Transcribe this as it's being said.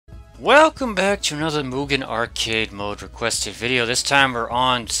Welcome back to another Mugen arcade mode requested video. This time we're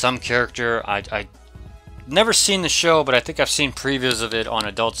on some character. I never seen the show, but I think I've seen previews of it on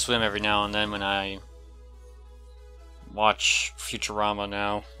Adult Swim every now and then when I watch Futurama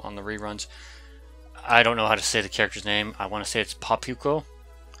now on the reruns. I don't know how to say the character's name. I want to say it's Popuko.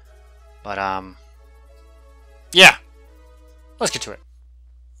 But yeah. Let's get to it.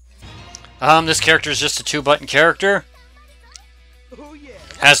 This character is just a 2-button character.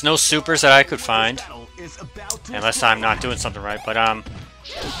 Has no supers that I could find, unless I'm not doing something right. But I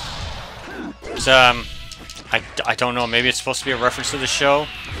don't know. Maybe it's supposed to be a reference to the show.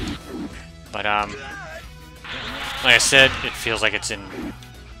 But like I said, it feels like it's in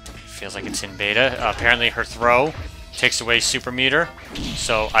beta. Apparently, her throw takes away super meter,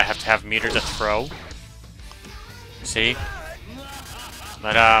 so I have to have meter to throw. See?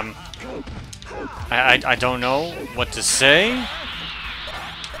 But I don't know what to say.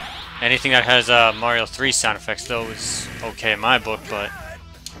 Anything that has Mario 3 sound effects though is okay in my book, but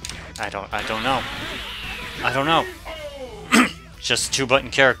I don't know. I don't know. Just a 2-button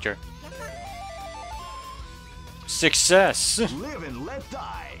character. Success. Live and let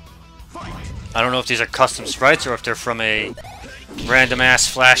die. Fight. I don't know if these are custom sprites or if they're from a random ass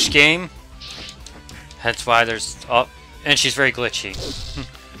Flash game. That's why there's and she's very glitchy.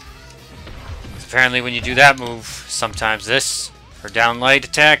 Apparently when you do that move, sometimes this or down light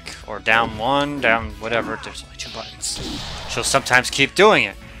attack, or down 1, down whatever, there's only 2 buttons. She'll sometimes keep doing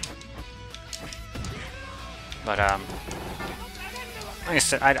it. But, like I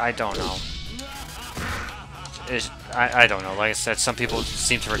said, I don't know. I don't know. Like I said, some people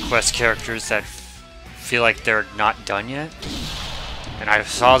seem to request characters that feel like they're not done yet. And I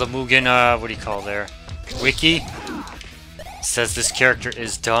saw the M.U.G.E.N, what do you call there? Wiki. It says this character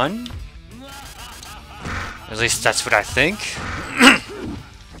is done. At least that's what I think.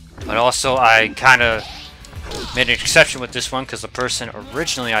 But also, I kind of made an exception with this one because the person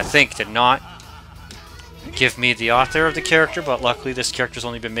originally, I think, did not give me the author of the character, but luckily this character's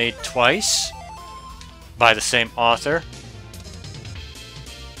only been made twice by the same author.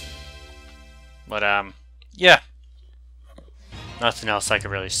 But, yeah. Nothing else I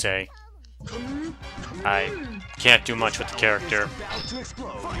could really say. I can't do much with the character.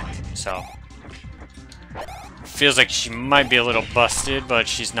 So feels like she might be a little busted, but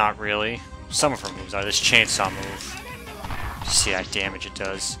she's not really. Some of her moves are this chainsaw move. See how damage it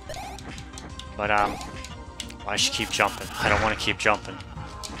does. But why she keep jumping? I don't want to keep jumping.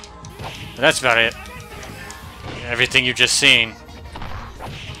 But that's about it. Everything you've just seen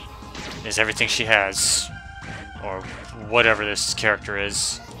is everything she has, or whatever this character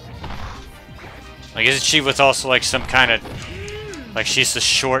is. Like, isn't she with also like some kind of, like, she's the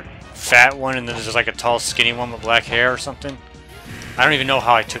short fat one, and then there's like a tall, skinny one with black hair or something. I don't even know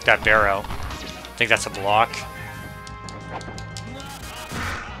how I took that bear out. I think that's a block.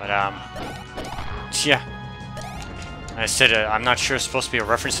 But yeah. I said I'm not sure it's supposed to be a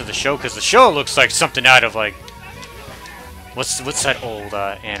reference to the show because the show looks like something out of like what's that old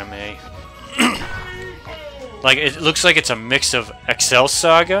anime? Like it looks like it's a mix of Excel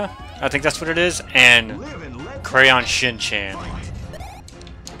Saga, I think that's what it is, and Crayon Shin-Chan.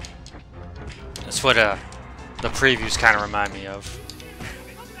 That's what the previews kind of remind me of.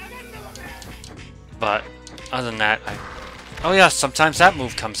 But other than that, oh yeah, sometimes that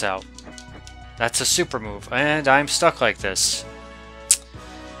move comes out. That's a super move, and I'm stuck like this.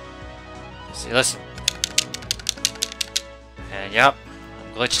 See, listen. And yep,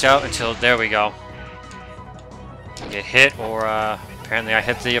 I'm glitched out until there we go. I get hit, or apparently I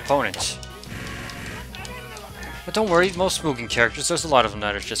hit the opponent. But don't worry, most M.U.G.E.N characters, there's a lot of them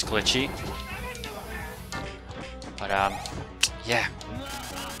that are just glitchy. But, yeah.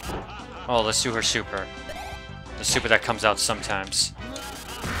 Oh, let's do her super. The super that comes out sometimes.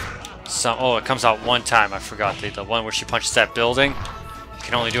 Oh, it comes out one time, I forgot. The one where she punches that building. You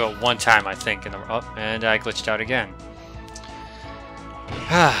can only do it one time, I think. And I glitched out again.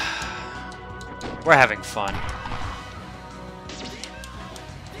 We're having fun.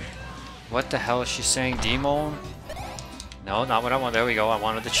 What the hell is she saying? Demon? No, not what I want. There we go. I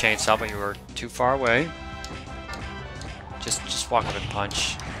wanted the chainsaw, but you were too far away. Just walk up and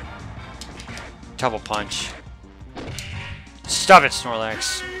punch. Double punch. Stop it,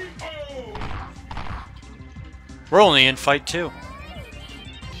 Snorlax. We're only in Fight 2.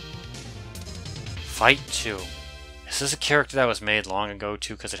 Fight 2. Is this a character that was made long ago,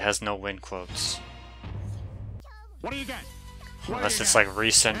 too? Because it has no win quotes. What do you get? Unless it's like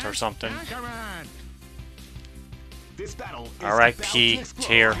recent or something. R.I.P.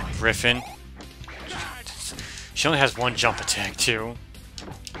 Tear Griffin. She only has one jump attack, too.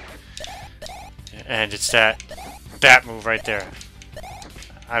 And it's that move right there.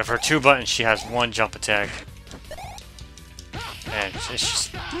 Out of her 2 buttons, she has 1 jump attack. And it's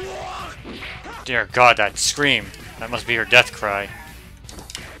just... Dear God, that scream. That must be her death cry.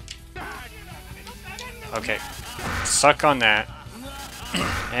 Okay. Suck on that.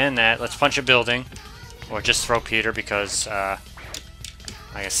 And that. Let's punch a building. Or just throw Peter because, like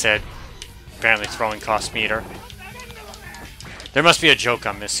I said, apparently throwing cost meter. There must be a joke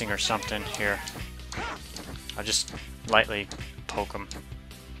I'm missing or something here. I'll just lightly poke him.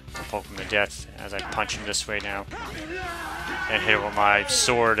 Poke him to death as I punch him this way now. And hit him with my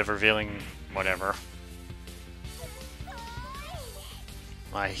sword of revealing whatever.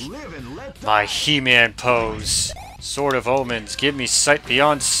 My He-Man pose. Sword of Omens. Give me sight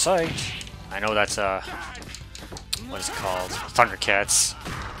beyond sight. I know that's what is it called? Thundercats.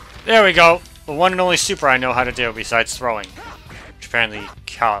 There we go. The one and only super I know how to do besides throwing. Which apparently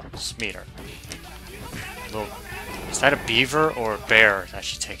counts meter. Is that a beaver or a bear that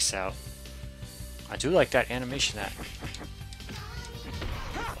she takes out? I do like that animation.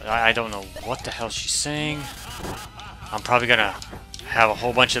 I don't know what the hell she's saying. I'm probably gonna have a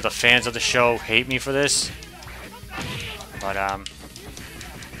whole bunch of the fans of the show hate me for this. But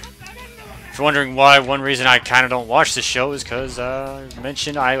if you're wondering why, one reason I kind of don't watch the show is because I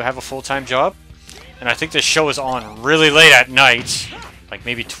mentioned I have a full-time job. And I think this show is on really late at night. Like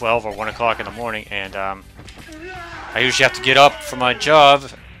maybe 12 or 1 o'clock in the morning. And I usually have to get up for my job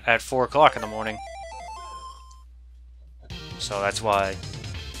at 4 o'clock in the morning. So that's why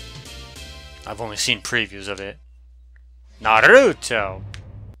I've only seen previews of it. Naruto!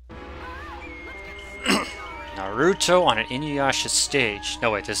 Naruto on an Inuyasha stage.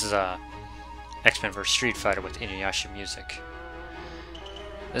 No, wait, this is X-Men vs. Street Fighter with Inuyasha music.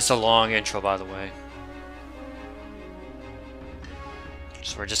 This is a long intro, by the way.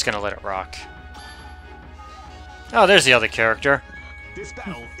 So we're just gonna let it rock. Oh, there's the other character. This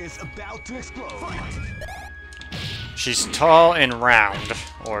battle is about to explode. She's tall and round,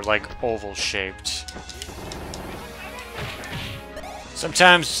 or like oval shaped.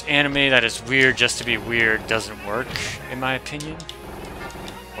 Sometimes anime that is weird just to be weird doesn't work, in my opinion.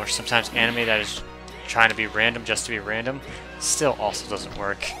 Or sometimes anime that is trying to be random just to be random still also doesn't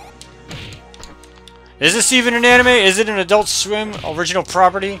work. Is this even an anime? Is it an Adult Swim original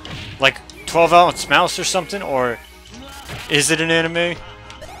property? Like 12 Ounce Mouse or something? Or is it an anime?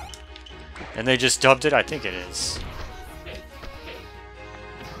 And they just dubbed it? I think it is.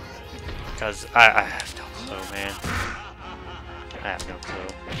 Because I have no clue, man. I have no clue.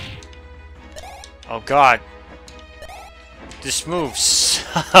 Oh god. This move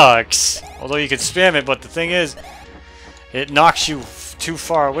sucks. Although you can spam it, but the thing is, it knocks you too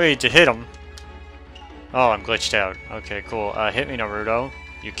far away to hit him. Oh, I'm glitched out. Okay, cool. Hit me, Naruto.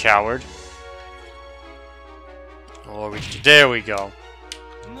 You coward. Or there we go.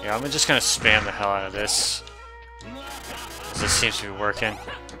 Yeah, I'm just gonna spam the hell out of this. This seems to be working.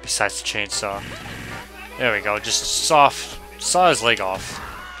 Besides the chainsaw. There we go. Just saw his leg off.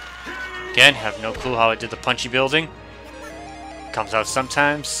 Again, have no clue how I did the punchy building. Comes out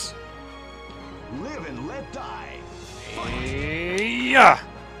sometimes. Live and let die. Yeah.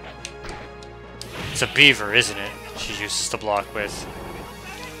 It's a beaver, isn't it? She uses to block with.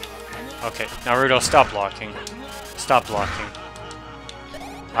 Okay, Naruto, stop blocking. Stop blocking.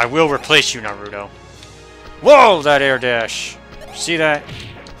 I will replace you, Naruto. Whoa, that air dash. See that?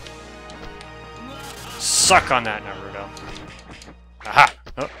 Suck on that, Naruto. Aha!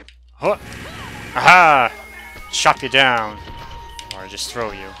 Oh. Oh. Aha! Chop you down. Or just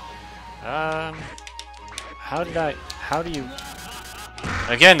throw you. How do you...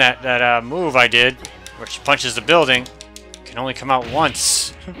 Again, that move I did, where she punches the building, can only come out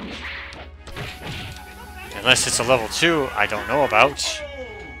once. Unless it's a level 2 I don't know about.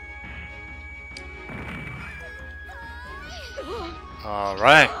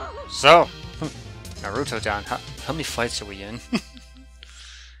 Alright, so, Naruto down. How many fights are we in?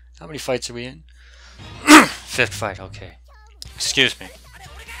 How many fights are we in? 5th fight, okay. Excuse me.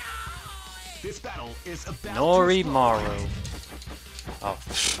 This battle is about Norimaru. Oh,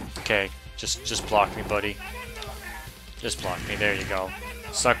 okay. Just block me, buddy. Just block me. There you go.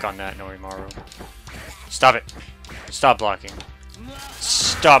 Suck on that, Norimaru. Stop it. Stop blocking.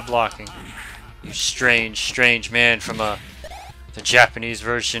 Stop blocking. You strange man from the Japanese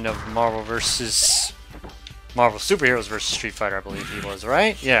version of Marvel Superheroes versus Street Fighter, I believe he was,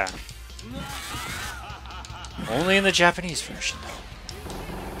 right? Yeah. Only in the Japanese version, though.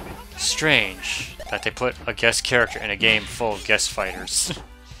 Strange that they put a guest character in a game full of guest fighters.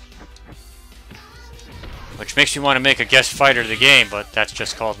 Which makes me want to make a guest fighter of the game, but that's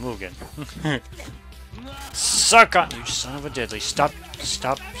just called Mugen. Suck on, you son of a diddly. Stop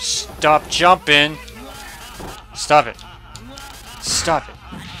jumping. Stop it. Stop it.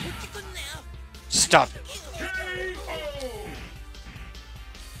 Stop it.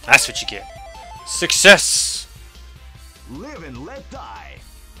 That's what you get. Success! Live and let die.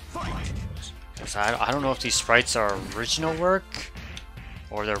 Fight. I don't know if these sprites are original work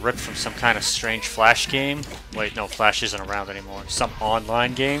or they're ripped from some kind of strange Flash game. Wait, no, Flash isn't around anymore. Some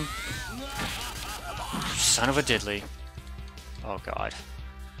online game. Son of a diddly. Oh god.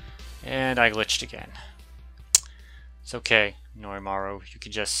 And I glitched again. It's okay, Norimaru. You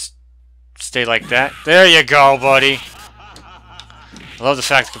can just stay like that. There you go, buddy. I love the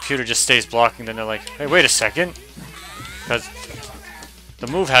fact the computer just stays blocking, then they're like, hey, wait a second. Because the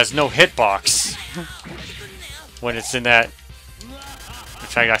move has no hitbox when it's in that. In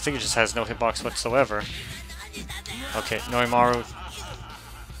fact, I think it just has no hitbox whatsoever. Okay, Norimaru.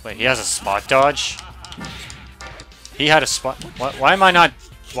 Wait, he has a spot dodge? He had a spot. Why am I not.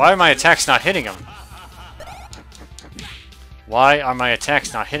 Why are my attacks not hitting him? Why are my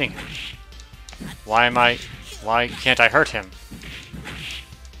attacks not hitting him? Why can't I hurt him?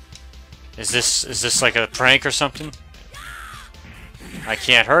 Is this like a prank or something? I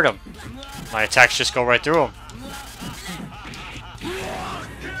can't hurt him. My attacks just go right through him.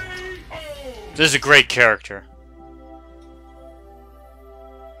 This is a great character.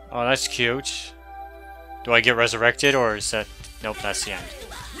 Oh, that's cute. Do I get resurrected or is that... Nope, that's the end.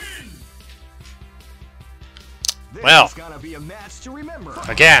 Well,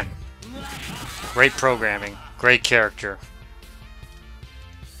 again, great programming, great character.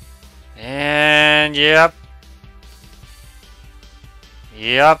 And yep.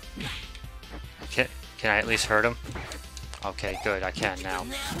 Yep. Can I at least hurt him? Okay, good, I can now.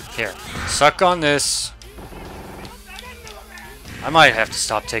 Here, suck on this. I might have to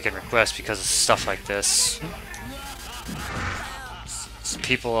stop taking requests because of stuff like this. It's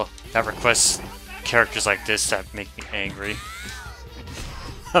people that request characters like this that make me angry.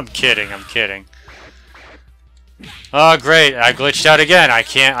 I'm kidding, I'm kidding. Oh great, I glitched out again. I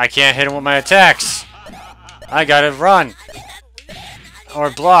can't hit him with my attacks. I gotta run.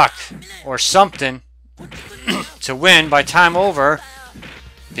 Or block. Or something. To win by time over.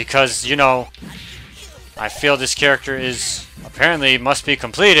 Because, you know, I feel this character is apparently must be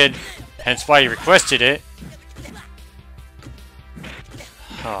completed. Hence why you requested it.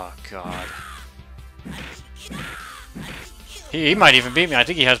 Oh god. He might even beat me. I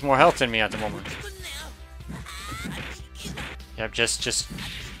think he has more health than me at the moment. Yep, just...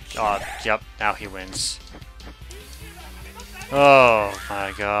 Oh, yep, now he wins. Oh,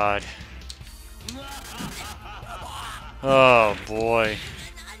 my God. Oh, boy.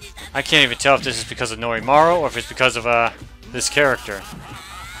 I can't even tell if this is because of Norimaru or if it's because of, this character.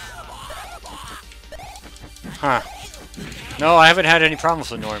 Huh. No, I haven't had any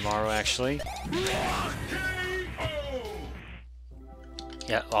problems with Norimaru, actually.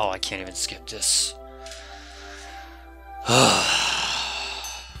 Yeah, oh, I can't even skip this.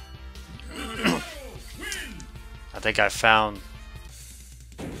 I think I found...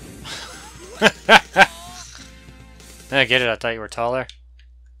 I get it, I thought you were taller.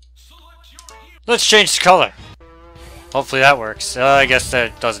 Let's change the color! Hopefully that works. I guess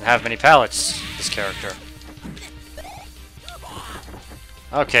that doesn't have many palettes, this character.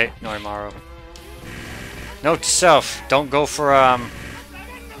 Okay, Norimaru. Note to self, don't go for,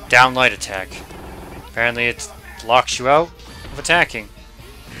 down light attack. Apparently it locks you out of attacking.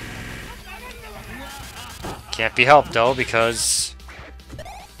 Can't be helped though, because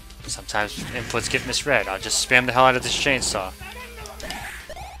sometimes inputs get misread. I'll just spam the hell out of this chainsaw.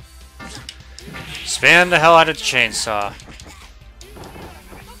 Spam the hell out of the chainsaw.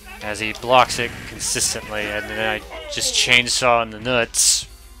 As he blocks it consistently, and then I just chainsaw in the nuts.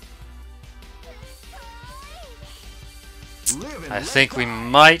 I think we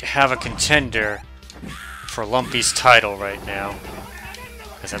might have a contender for Lumpy's title right now.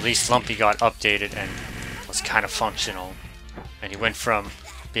 Because at least Lumpy got updated and was kind of functional. And he went from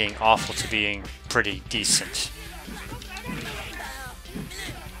being awful to being pretty decent.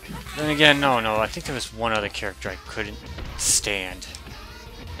 Then again, no, I think there was one other character I couldn't stand.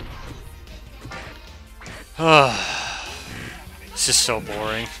 This is so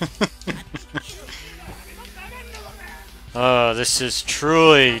boring. This is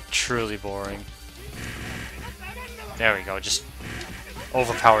truly, truly boring. There we go, just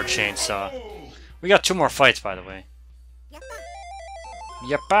overpowered chainsaw. We got 2 more fights, by the way.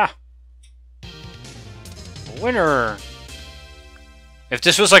 Yeppa! Winner! If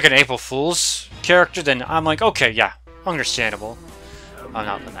this was like an April Fool's character, then I'm like, okay, yeah, understandable. I'm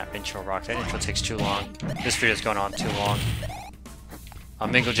not letting that intro rock. That intro takes too long. This video's going on too long.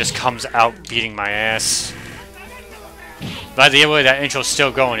 Mingo just comes out beating my ass. By the way, that intro's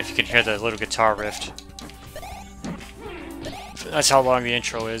still going if you can hear the little guitar riff. That's how long the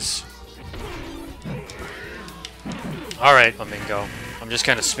intro is. Alright, Mingo. I'm just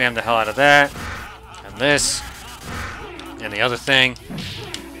gonna spam the hell out of that. And this. And the other thing.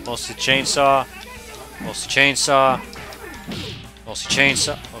 Mostly chainsaw. Mostly chainsaw. Mostly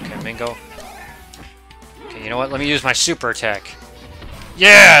chainsaw. Okay, Mingo. Okay, you know what? Let me use my super attack.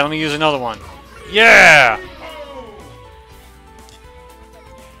 Yeah! Let me use another one. Yeah!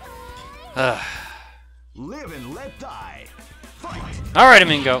 Live and let die. Fight. Alright,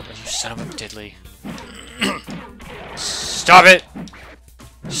 Mingo. You son of a diddly. Stop it!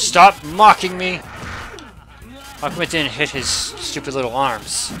 Stop mocking me! How come it didn't hit his stupid little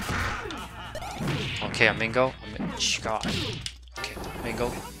arms? Okay, Mingo. God. Okay,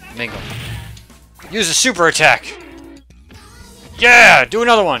 Mingo. Mingo. Use a super attack! Yeah! Do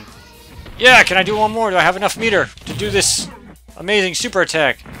another one! Yeah, can I do one more? Do I have enough meter to do this amazing super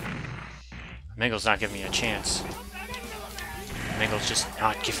attack? Mingo's not giving me a chance. Mingo's just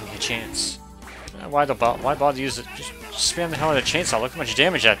not giving me a chance. Why bother use it? Just spam the hell out of the chainsaw. Look how much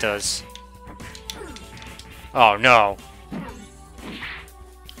damage that does. Oh no.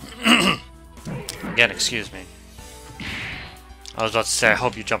 Again, excuse me. I was about to say, I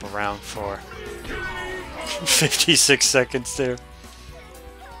hope you jump around for 56 seconds there.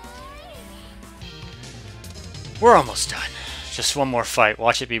 We're almost done. Just one more fight.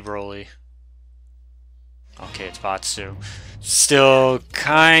 Watch it be Broly. Okay, it's Batsu. Still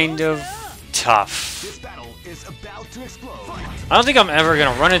kind of tough. This battle is about to explode. I don't think I'm ever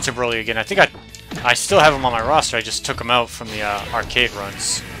gonna run into Broly again. I think I still have him on my roster. I just took him out from the arcade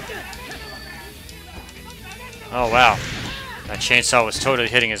runs. Oh wow, that chainsaw was totally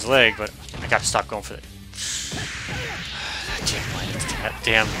hitting his leg, but I gotta stop going for it. That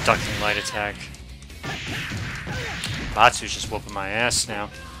damn ducking light attack. Batsu's just whooping my ass now.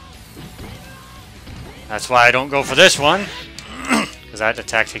 That's why I don't go for this one, because that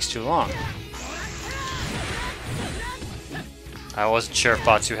attack takes too long. I wasn't sure if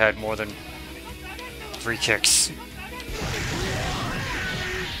Batsu had more than 3 kicks.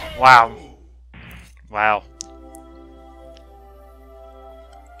 Wow. Wow.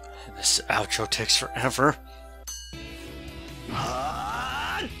 And this outro takes forever.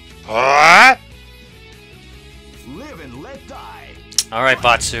 Live and let die. Alright,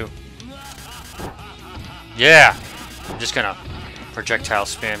 Batsu. Yeah! I'm just gonna projectile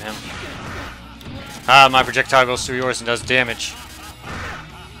spam him. Ah, my projectile goes through yours and does damage.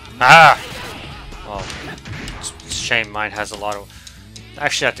 Ah! Well, it's a shame mine has a lot of...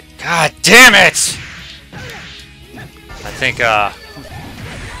 Actually, I think... God damn it! I think,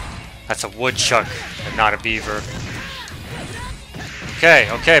 that's a woodchuck and not a beaver. Okay,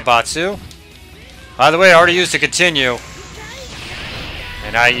 okay, Batsu. By the way, I already used a continue.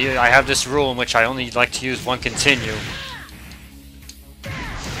 And I have this rule in which I only like to use one continue.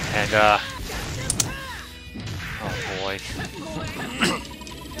 And, oh boy.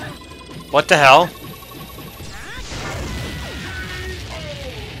 What the hell?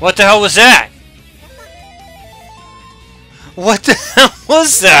 What the hell was that? What the hell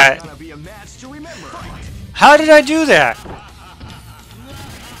was that? How did I do that?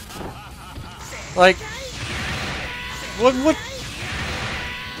 Like... What?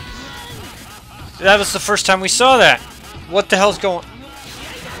 That was the first time we saw that. What the hell's going...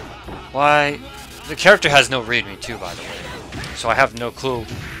 Why... The character has no readme too, by the way. So I have no clue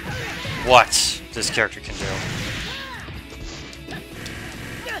what this character can do.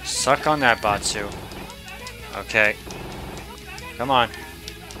 Suck on that, Batsu. Okay. Come on.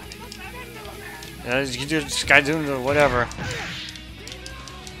 You can do this guy doing whatever.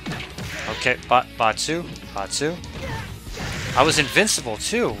 Okay, Batsu. Batsu. I was invincible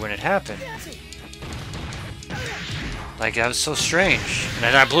too when it happened. Like, that was so strange. And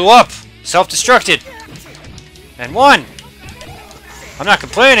then I blew up! Self-destructed! And won! I'm not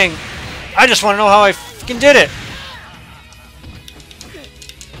complaining. I just want to know how I fucking did it!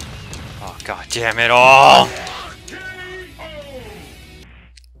 Oh, god damn it all!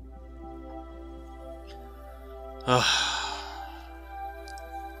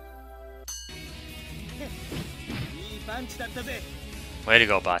 Way to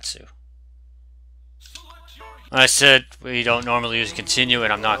go, Batsu. I said we don't normally use continue,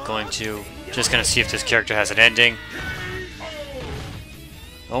 and I'm not going to. Just gonna see if this character has an ending.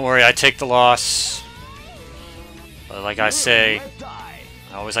 Don't worry, I take the loss. But like I say,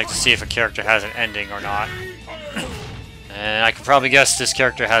 I always like to see if a character has an ending or not. And I can probably guess this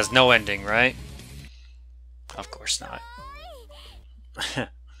character has no ending, right? Of course not.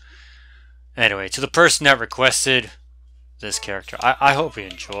 Anyway, to the person that requested this character, I hope you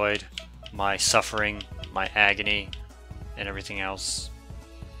enjoyed my suffering, my agony, and everything else.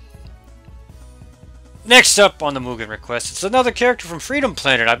 Next up on the M.U.G.E.N request, it's another character from Freedom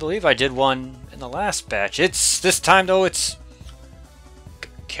Planet. I believe I did one in the last batch. This time though, it's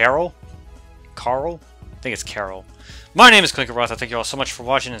Carol? Carl? I think it's Carol. My name is Clinkeroith. I thank you all so much for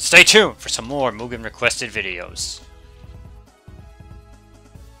watching, and stay tuned for some more M.U.G.E.N requested videos.